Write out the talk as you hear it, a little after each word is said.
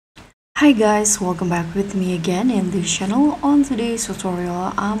Hi guys, welcome back with me again in this channel. On today's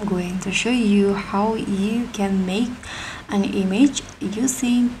tutorial, I'm going to show you how you can make an image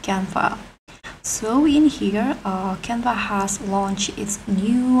using Canva. So in here, Canva has launched its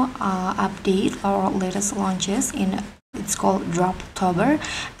new update or latest launches in it's called Droptober,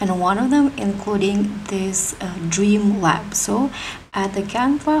 and one of them including this Dream Lab. So at the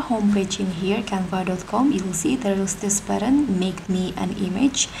Canva homepage in here, canva.com, you'll see there is this button, make me an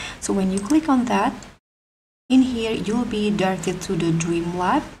image. So when you click on that, in here you'll be directed to the Dream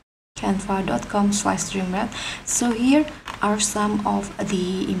Lab, canva.com/dreamlab. So here are some of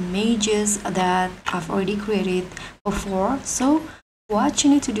the images that I've already created before. So what you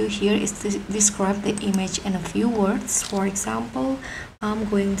need to do here is to describe the image in a few words. For example, I'm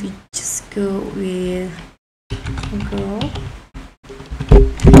going to just go with girl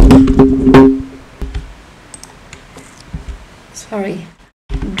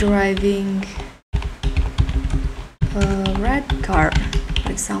driving a red car,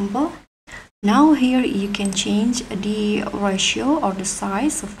 for example. Now here you can change the ratio or the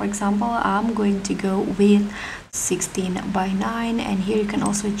size. So for example, I'm going to go with 16:9, and here you can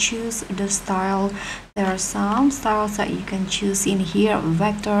also choose the style. There are some styles that you can choose in here: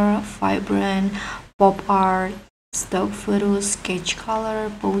 vector, vibrant, pop art, stock photos, sketch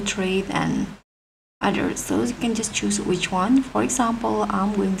color, portrait, and others. So you can just choose which one. For example,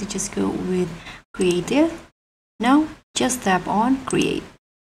 I'm going to just go with creative. Now just tap on create.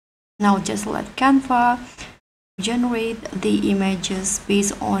 Now just let Canva generate the images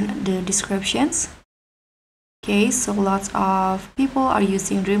based on the descriptions. Okay, so lots of people are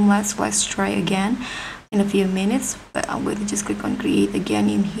using Dreamlabs. Let's try again in a few minutes, but I'm going to just click on create again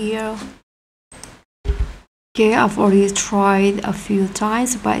in here. Okay, I've already tried a few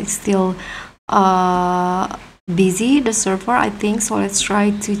times, but it's still busy, the server, I think. So let's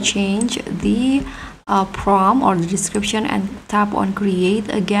try to change the prompt or the description and tap on create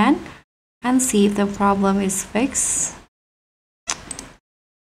again and see if the problem is fixed.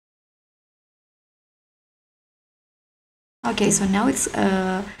 Okay, so now it's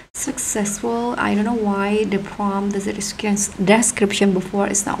successful. I don't know why the prompt, the description before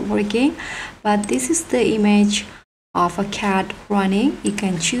is not working, but this is the image of a cat running. You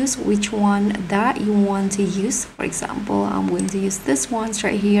can choose which one that you want to use. For example, I'm going to use this one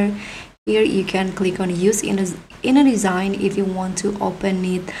right here. Here you can click on use in a design if you want to open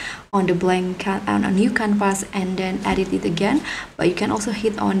it on the blank on a new canvas and then edit it again, but you can also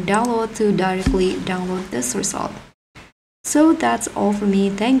hit on download to directly download this result. So that's all for me.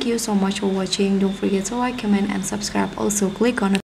 Thank you so much for watching. Don't forget to like, comment, and subscribe. Also click on